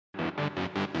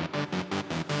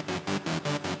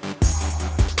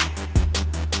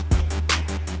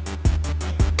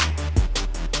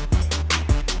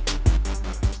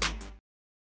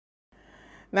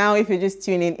Now, if you're just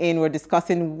tuning in, we're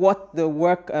discussing what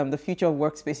the future of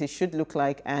workspaces should look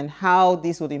like and how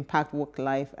this would impact work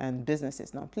life and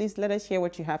businesses. Now, please let us hear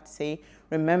what you have to say.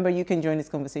 Remember, you can join this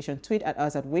conversation. Tweet at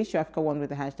us at WadeShowAfrica1 with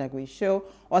the hashtag WadeShow,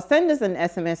 or send us an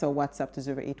SMS or WhatsApp to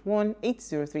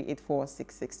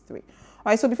 081-803-84663. All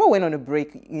right. So before we went on a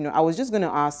break, I was just going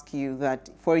to ask you that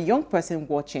for a young person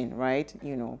watching, right,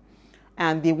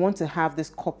 and they want to have this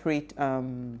corporate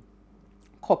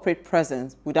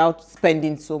presence without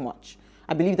spending so much.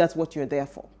 I believe that's what you're there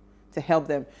for, to help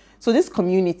them. So this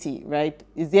community, right,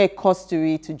 is there a cost to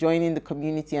it, to join in the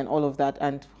community and all of that?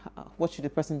 And what should the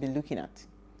person be looking at?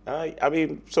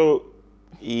 So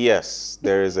yes,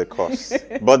 there is a cost,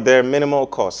 but there are minimal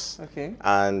costs. Okay.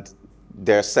 And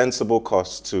there are sensible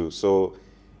costs too. So,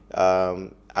 I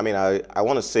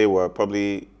want to say we're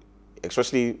probably,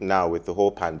 especially now with the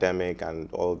whole pandemic and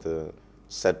all the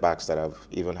setbacks that have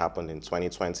even happened in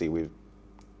 2020, we've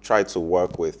tried to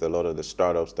work with a lot of the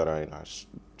startups that are in our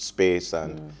space,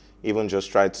 and even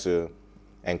just tried to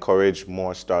encourage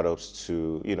more startups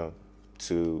to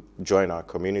to join our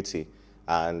community.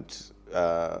 And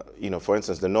for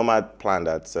instance, the Nomad plan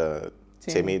that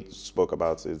Temi spoke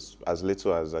about is as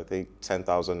little as, I think,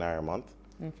 10,000 naira a month.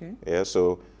 Okay. Yeah,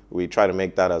 so we try to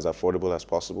make that as affordable as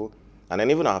possible. And then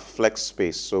even our flex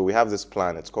space. So we have this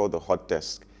plan, it's called the Hot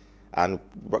Desk. And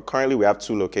currently we have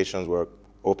 2 locations. We're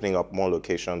opening up more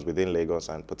locations within Lagos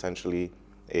and potentially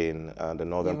in the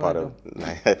northern part of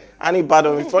and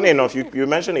Ibadan. Funny enough, you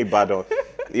mentioned Ibadan.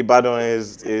 Ibadan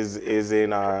is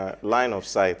in our line of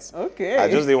sight. Okay. I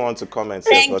just didn't want to comment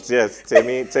here, but yes,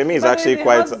 Temi is actually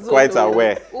quite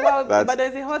aware. Well, that but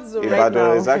there's a hot zone Ibadan right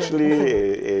now. is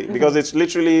actually because it's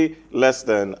literally less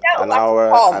than an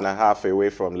hour and a half away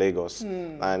from Lagos,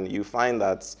 and you find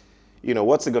that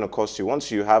what's it going to cost you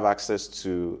once you have access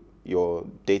to your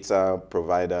data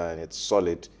provider and it's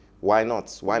solid. Why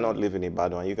not? Why not live in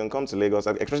Ibadan? You can come to Lagos,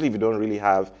 especially if you don't really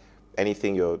have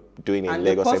anything you're doing in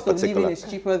Lagos in particular. And the cost of living is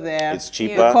cheaper there. It's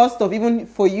cheaper. The cost of, even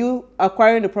for you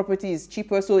acquiring the property, is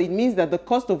cheaper. So it means that the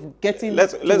cost of getting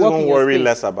let's even worry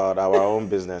less about our own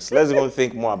business. Let's even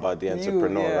think more about the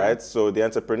entrepreneur, right? So the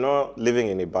entrepreneur living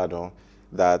in Ibadan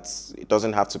that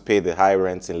doesn't have to pay the high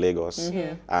rent in Lagos,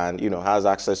 and has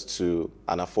access to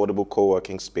an affordable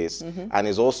co-working space, and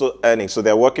is also earning. So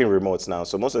they're working remote now.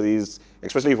 So most of these,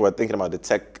 especially if we're thinking about the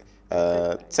tech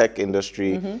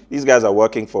industry, these guys are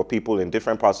working for people in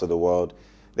different parts of the world.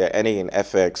 They're earning in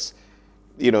FX.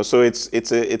 So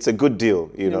it's a good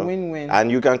deal, A win-win. And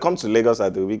you can come to Lagos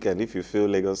at the weekend if you feel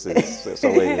Lagos is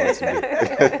somewhere you want to be.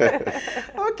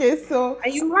 Okay, so...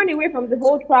 And you run away from the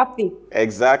whole traffic.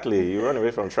 Exactly, you run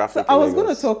away from traffic. So I was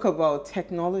going to talk about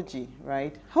technology,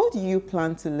 right? How do you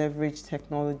plan to leverage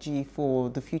technology for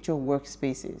the future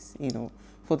workspaces,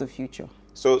 for the future?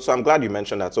 So I'm glad you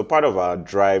mentioned that. So part of our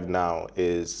drive now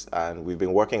is, and we've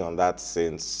been working on that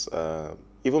since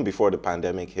even before the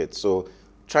pandemic hit. So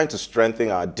trying to strengthen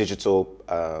our digital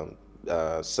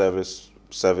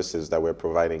services that we're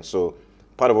providing. So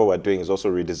part of what we're doing is also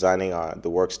redesigning the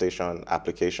Workstation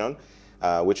application,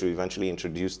 which will eventually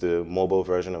introduce the mobile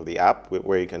version of the app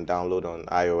where you can download on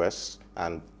iOS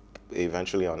and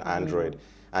eventually on Android.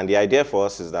 And the idea for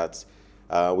us is that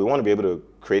we want to be able to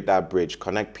create that bridge,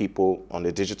 connect people on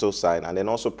the digital side, and then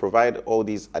also provide all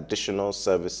these additional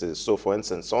services. So for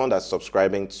instance, someone that's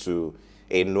subscribing to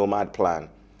a Nomad plan,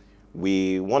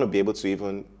 we want to be able to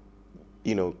even,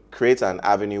 create an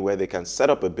avenue where they can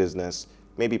set up a business,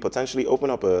 maybe potentially open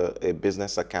up a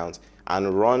business account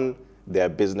and run their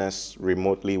business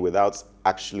remotely without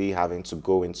actually having to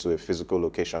go into a physical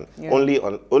location,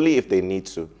 only if they need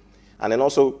to. And then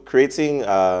also creating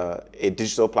a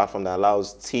digital platform that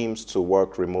allows teams to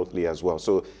work remotely as well.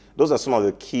 So those are some of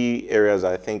the key areas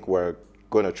I think we're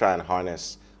going to try and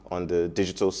harness on the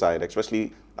digital side,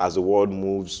 especially as the world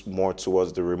moves more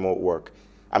towards the remote work.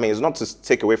 I mean, it's not to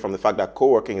take away from the fact that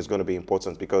co-working is going to be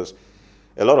important, because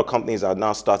a lot of companies are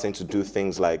now starting to do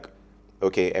things like,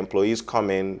 okay, employees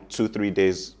come in 2-3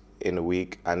 days in a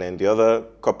week, and then the other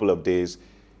couple of days,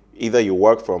 either you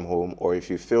work from home, or if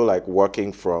you feel like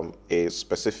working from a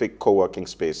specific co-working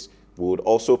space, we would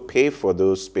also pay for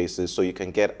those spaces so you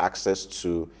can get access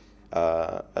to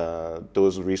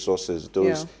those resources,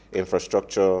 those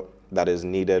infrastructure that is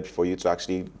needed for you to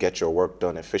actually get your work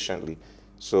done efficiently.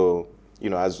 So,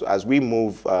 as we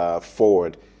move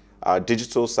forward, our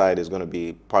digital side is going to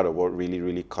be part of what really,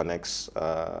 really connects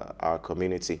our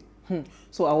community.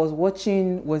 So I was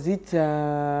watching, was it,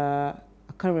 I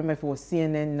can't remember if it was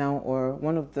CNN now or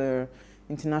one of the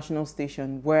international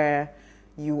stations, where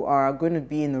you are going to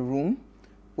be in a room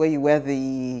where you wear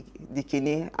the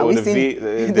kini. Oh, the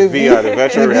VR, the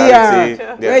virtual reality.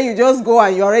 VR, where you just go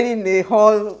and you're already in the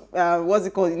hall, what's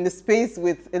it called, in the space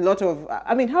with a lot of,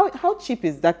 I mean, how cheap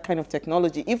is that kind of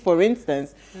technology? If, for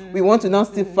instance, we want to now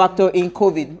still factor in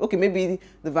COVID, okay, maybe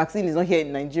the vaccine is not here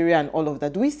in Nigeria and all of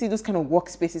that. Do we see those kind of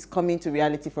workspaces coming to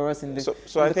reality for us in the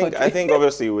So I think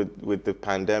obviously with the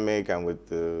pandemic and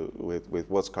with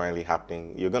what's currently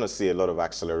happening, you're going to see a lot of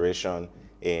acceleration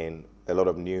in a lot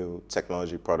of new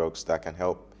technology products that can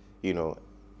help,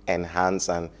 enhance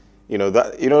and,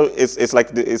 it's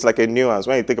like a nuance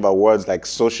when you think about words like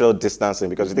social distancing,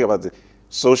 because you think about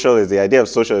the idea of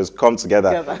social is come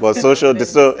together. But social,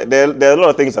 so there are a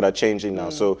lot of things that are changing now.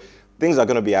 So things are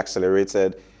going to be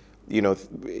accelerated.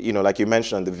 Like you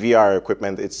mentioned, the VR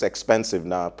equipment, it's expensive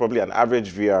now. Probably an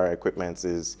average VR equipment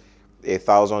is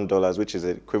 $1,000, which is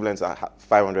equivalent to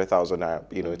 500,000 naira.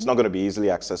 It's not going to be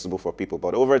easily accessible for people.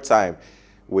 But over time,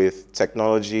 with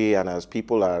technology and as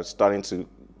people are starting to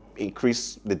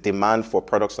increase the demand for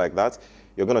products like that,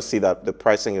 you're going to see that the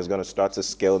pricing is going to start to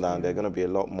scale down. There's going to be a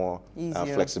lot more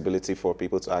flexibility for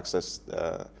people to access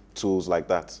tools like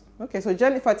that. Okay, so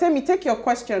Jennifer, Temi, take your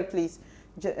question, please.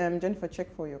 Jennifer,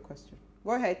 check for your question.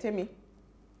 Go ahead, Temi.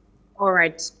 All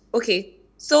right. Okay.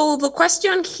 So the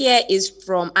question here is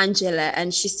from Angela,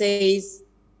 and she says,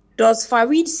 does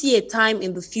Farid see a time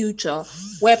in the future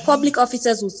where public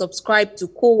officers will subscribe to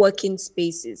co-working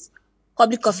spaces?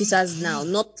 Public officers now,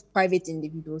 not private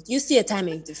individuals. Do you see a time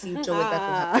in the future where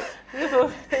that will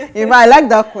happen? I like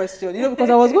that question, because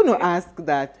I was going to ask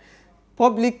that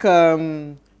public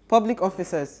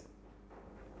officers.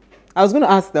 I was going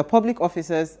to ask the public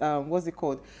officers, what's it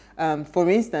called? For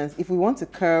instance, if we want to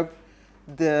curb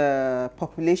the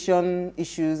population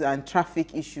issues and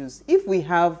traffic issues, if we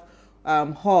have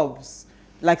hubs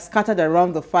like scattered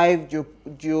around the 5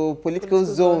 geopolitical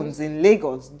zones in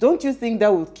Lagos, don't you think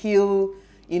that would kill,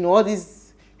 all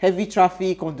this heavy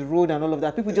traffic on the road and all of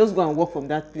that? People just go and work from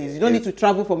that place. You don't need to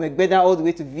travel from Egbeda all the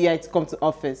way to VI to come to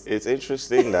office. It's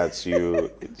interesting that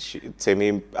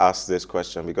Temi asked this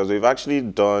question, because we've actually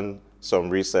done some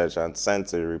research and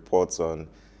sent a report on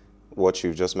what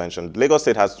you've just mentioned. Lagos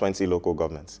State has 20 local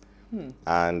governments.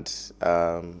 And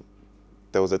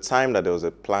there was a time that there was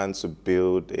a plan to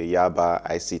build a Yaba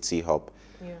ICT hub.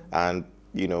 Yeah. And,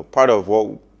 part of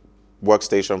what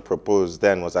Workstation proposed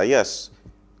then was that, yes,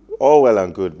 all well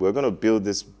and good, we're going to build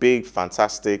this big,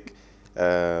 fantastic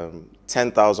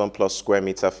 10,000 plus square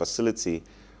meter facility.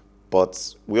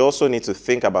 But we also need to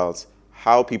think about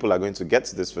how people are going to get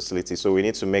to this facility. So we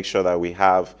need to make sure that we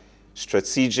have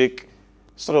strategic,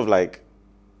 sort of like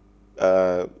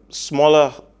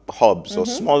smaller hubs or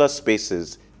smaller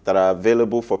spaces that are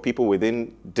available for people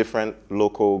within different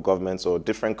local governments or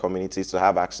different communities to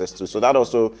have access to. So that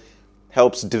also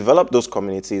helps develop those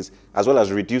communities, as well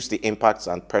as reduce the impacts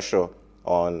and pressure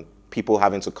on people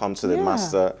having to come to the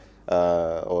master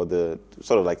or the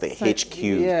sort of like the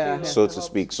HQ, so to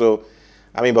speak. So,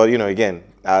 I mean, but again,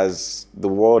 as the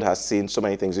world has seen so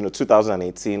many things,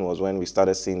 2018 was when we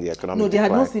started seeing the economic decline. No, they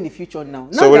had not seen the future now.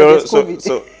 So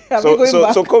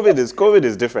COVID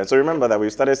is different. So remember that we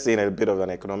started seeing a bit of an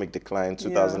economic decline in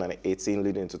 2018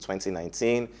 leading into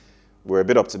 2019. We're a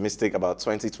bit optimistic about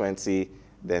 2020,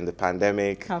 then the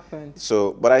pandemic happened.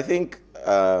 So, but I think,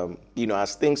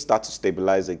 as things start to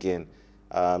stabilize again,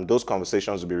 those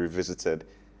conversations will be revisited.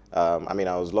 I mean,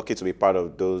 I was lucky to be part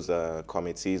of those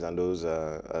committees and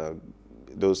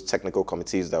those technical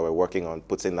committees that were working on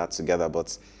putting that together.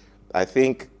 But I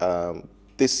think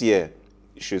this year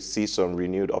you should see some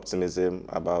renewed optimism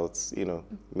about,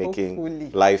 making Hopefully.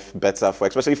 Life better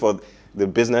especially for the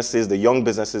businesses, the young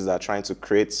businesses that are trying to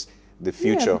create the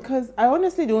future. Yeah, because I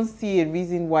honestly don't see a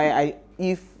reason why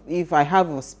if I have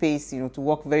a space, to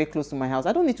work very close to my house,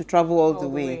 I don't need to travel all the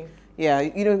way. Yeah,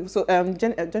 so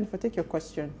Jennifer, take your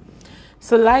question.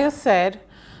 So Lyle said,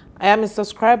 I am a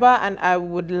subscriber and I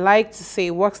would like to say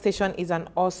Workstation is an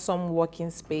awesome working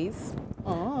space.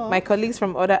 Oh. My colleagues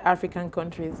from other African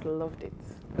countries loved it.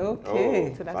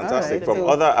 Okay. Oh, so that's fantastic. right. From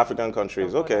other African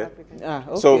countries, okay.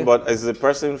 So, but is the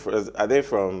person, are they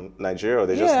from Nigeria or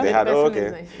they just, they had,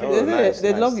 okay. Oh, nice,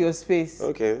 they love your space.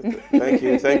 Okay,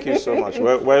 thank you so much.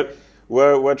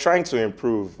 We're trying to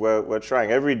improve. We're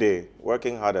trying every day,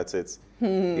 working hard at it,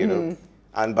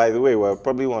 And by the way, we're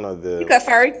probably one of the... Look at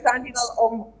Farid standing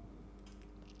on...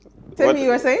 Tell me, you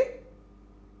were saying?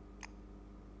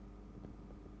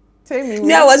 Tell me.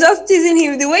 No, I was just teasing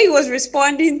him. The way he was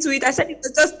responding to it, I said he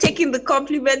was just taking the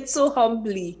compliment so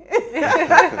humbly.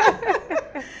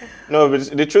 No, but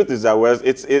the truth is that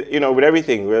with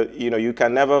everything, you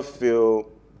can never feel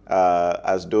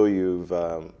as though you've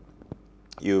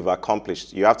you've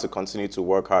accomplished. You have to continue to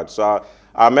work hard. So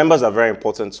our members are very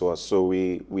important to us. So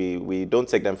we don't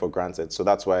take them for granted. So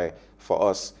that's why for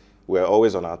us, we're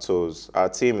always on our toes. Our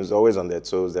team is always on their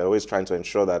toes. They're always trying to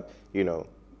ensure that, you know,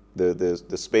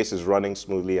 the space is running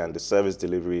smoothly and the service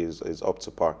delivery is up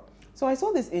to par. So I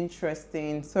saw this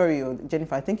interesting, sorry,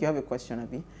 Jennifer, I think you have a question,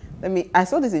 Abi. I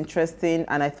saw this interesting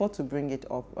and I thought to bring it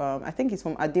up. I think it's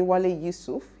from Adewale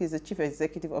Yusuf. He's the Chief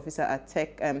Executive Officer at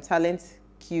Talent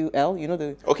QL, you know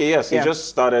the... Okay, yes, he just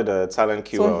started Talent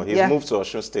QL. So, He's moved to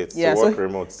Osun State to work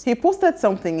remote. He posted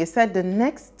something. He said the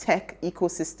next tech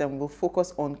ecosystem will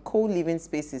focus on co-living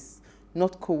spaces,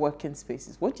 not co-working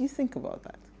spaces. What do you think about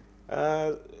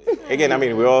that? Again, I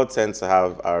mean, we all tend to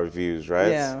have our views, right?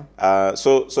 Yeah.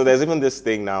 So there's even this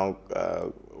thing now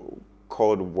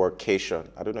called Workstation.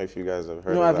 I don't know if you guys have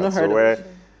heard of that. No, I've not heard of it. Where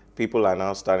people are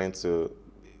now starting to,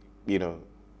 you know,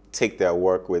 take their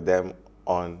work with them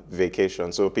on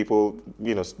vacation. So people,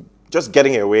 you know, just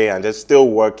getting away and just still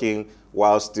working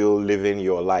while still living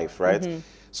your life, right? Mm-hmm.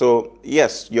 So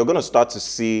yes, you're going to start to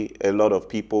see a lot of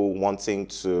people wanting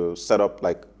to set up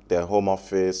like their home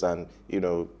office and, you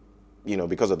know,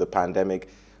 because of the pandemic.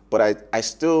 But I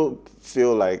still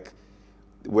feel like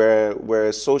we're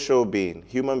a social being.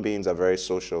 Human beings are very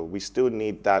social. We still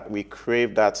need that. We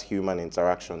crave that human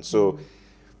interaction. So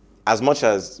as much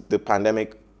as the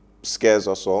pandemic scares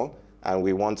us all, and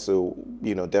we want to,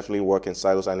 you know, definitely work in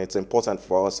silos, and it's important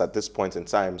for us at this point in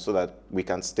time so that we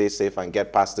can stay safe and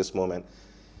get past this moment,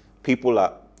 people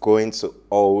are going to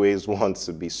always want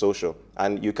to be social.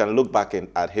 And you can look back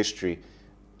at history.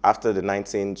 After the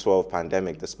 1912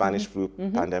 pandemic, the Spanish flu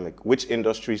pandemic, which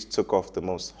industries took off the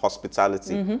most?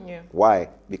 Hospitality. Yeah. Why?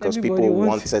 Because people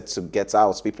wanted to get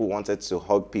out. People wanted to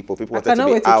hug people. People wanted to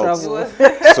be out.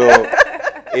 So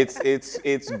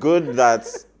it's good that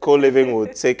co-living will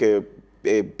take a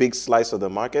big slice of the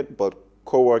market, but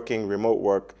co-working, remote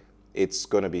work, it's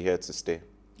going to be here to stay.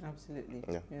 Absolutely.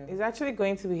 Yeah. Yeah. It's actually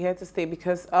going to be here to stay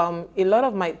because a lot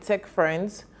of my tech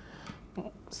friends,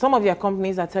 some of their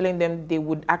companies are telling them they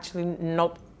would actually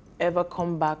not ever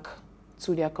come back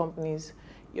to their companies.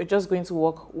 You're just going to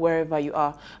work wherever you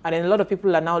are. And then a lot of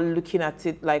people are now looking at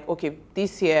it like, okay,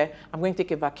 this year I'm going to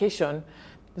take a vacation.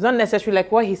 It's not necessarily like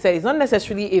what he said. It's not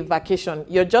necessarily a vacation.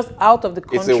 You're just out of the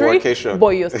country, it's a workation, but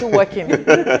you're still working. So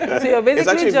you're basically it's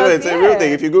actually good. It's a real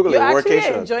thing. If you Google it, workation. You're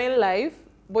actually enjoying life,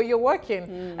 but you're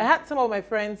working. I had some of my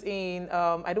friends in,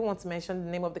 I don't want to mention the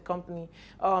name of the company.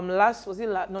 No,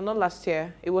 not last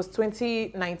year. It was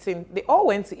 2019. They all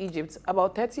went to Egypt,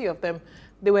 about 30 of them.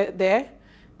 They were there.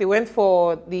 They went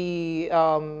for the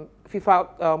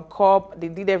FIFA Cup. They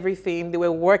did everything. They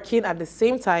were working at the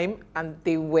same time and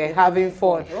they were having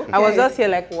fun. Okay. I was just here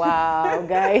like, wow,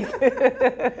 guys.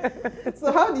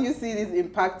 So how do you see this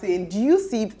impacting? Do you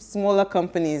see smaller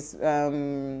companies,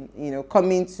 you know,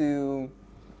 coming to...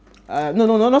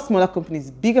 no, not smaller companies,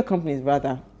 bigger companies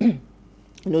rather, you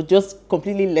know, just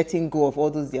completely letting go of all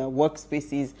those their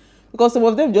workspaces, because some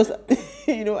of them just,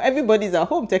 you know, everybody's at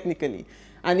home technically,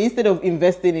 and instead of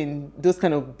investing in those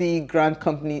kind of big grand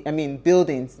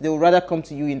buildings, they'll rather come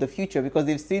to you in the future because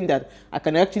they've seen that I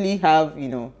can actually have, you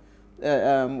know,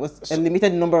 a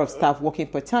limited number of staff working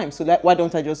per time. So why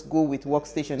don't I just go with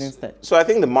Workstation instead? So I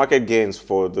think the market gains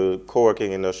for the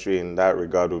co-working industry in that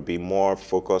regard would be more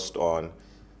focused on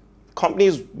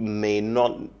companies may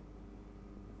not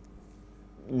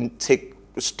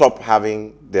stop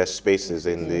having their spaces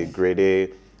in the grade A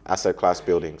asset class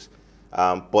buildings,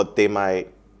 but they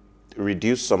might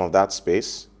reduce some of that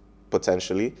space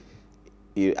potentially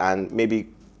and maybe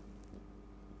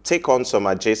take on some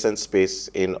adjacent space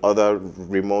in other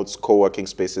remote co-working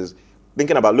spaces,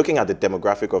 looking at the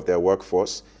demographic of their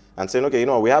workforce and saying, okay, you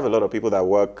know, we have a lot of people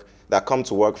that come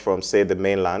to work from, say, the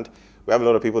mainland. We have a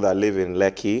lot of people that live in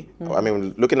Lekki. I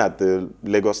mean, looking at the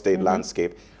Lagos State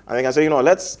landscape. And they can say, you know,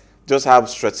 let's just have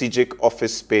strategic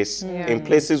office space in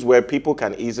places where people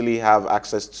can easily have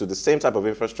access to the same type of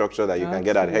infrastructure that you can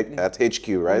get at HQ,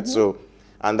 right? So,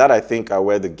 and that I think are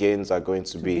where the gains are going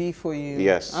to be for you.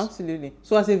 Yes. Absolutely.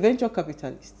 So as a venture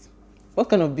capitalist, what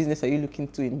kind of business are you looking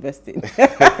to invest in?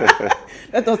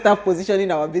 Let us start positioning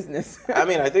our business. I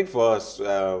mean, I think for us,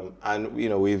 and you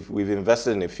know, we've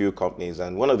invested in a few companies,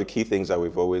 and one of the key things that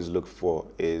we've always looked for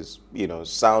is, you know,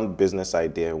 sound business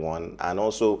idea one, and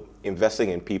also investing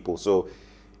in people. So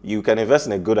you can invest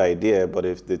in a good idea, but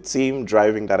if the team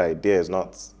driving that idea is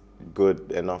not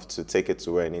good enough to take it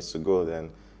to where it needs to go, then,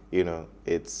 you know,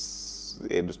 it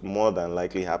more than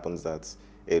likely happens that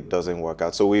it doesn't work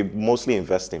out. So we mostly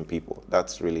invest in people.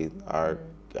 That's really our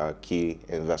key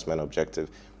investment objective,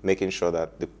 making sure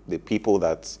that the people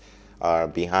that are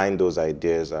behind those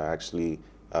ideas are actually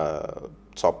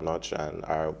top-notch and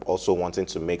are also wanting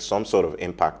to make some sort of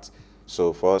impact.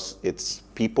 So for us, it's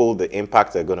people, the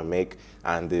impact they're going to make,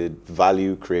 and the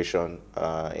value creation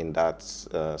in that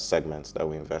segment that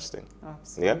we invest in.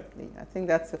 Absolutely. Yeah? I think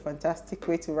that's a fantastic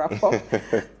way to wrap up.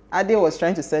 Ade was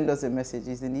trying to send us a message.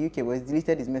 He's in the UK, but he's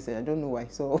deleted his message. I don't know why.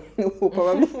 So we'll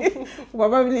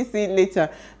probably see it later.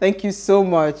 Thank you so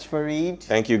much, Fareed.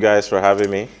 Thank you guys for having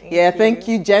me. Thank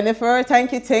you, Jennifer.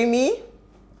 Thank you, Tammy.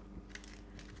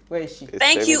 Where is she?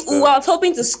 Thank you. Ooh, I was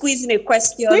hoping to squeeze in a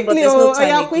question, quickly, but there's no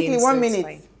time quickly, again, 1 so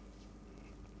minute.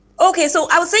 Okay, so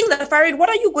I was saying that, Fareed, what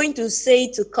are you going to say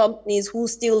to companies who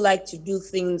still like to do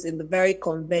things in the very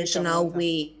conventional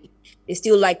way? They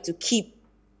still like to keep,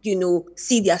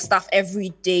 see their staff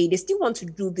every day. They still want to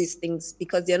do these things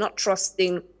because they're not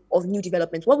trusting of new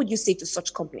developments. What would you say to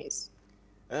such companies?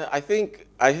 I think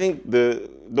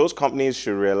those companies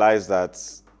should realize that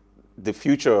the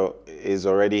future is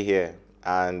already here.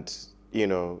 And,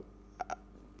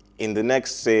 in the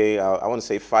next, say, I want to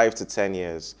say 5 to 10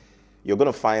 years, you're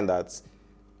going to find that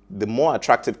the more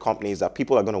attractive companies that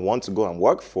people are going to want to go and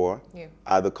work for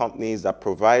are the companies that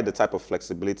provide the type of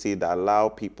flexibility that allow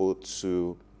people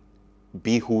to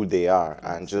be who they are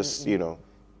and just,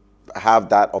 have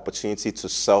that opportunity to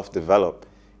self-develop,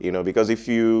 because if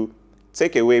you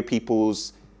take away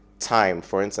people's time,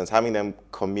 for instance, having them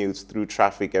commute through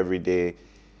traffic every day,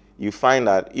 you find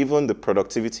that even the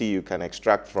productivity you can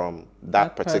extract from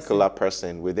that particular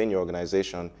person within your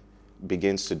organization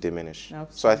begins to diminish.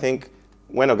 Absolutely. So I think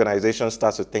when organizations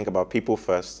start to think about people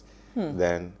first,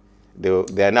 then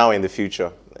they're now in the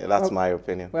future. That's my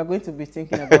opinion. We're going to be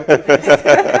thinking about it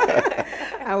first.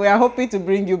 And we are hoping to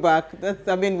bring you back.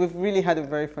 We've really had a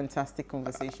very fantastic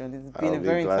conversation. It's been a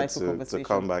very insightful conversation. To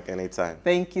come back anytime.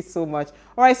 Thank you so much.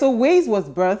 All right, so Ways was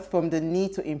birthed from the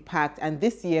need to impact. And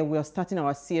this year, we are starting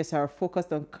our CSR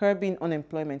focused on curbing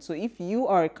unemployment. So if you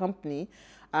are a company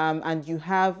and you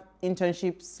have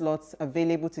internship slots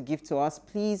available to give to us,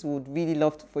 please, we would really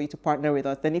love for you to partner with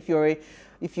us. Then if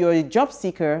you're a job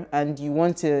seeker and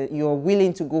you're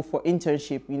willing to go for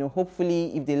internship,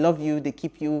 hopefully if they love you, they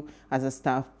keep you as a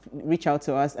staff, reach out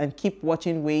to us and keep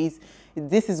watching Ways.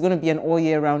 This is going to be an all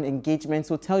year round engagement.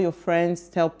 So tell your friends,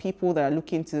 tell people that are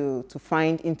looking to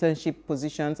find internship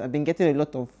positions. I've been getting a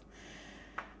lot of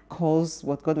calls.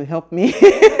 What God will help me.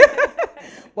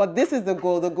 But this is the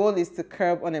goal. The goal is to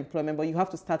curb unemployment, but you have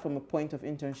to start from a point of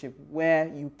internship where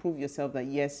you prove yourself that,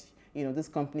 yes, this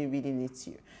company really needs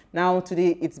you. Now,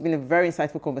 today, it's been a very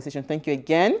insightful conversation. Thank you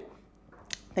again.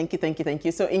 Thank you, thank you, thank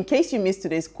you. So in case you missed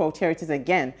today's quote, here it is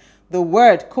again. The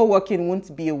word co-working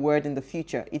won't be a word in the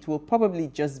future. It will probably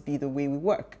just be the way we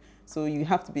work. So you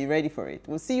have to be ready for it.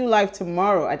 We'll see you live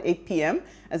tomorrow at 8 p.m.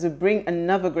 as we bring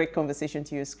another great conversation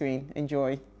to your screen.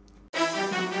 Enjoy.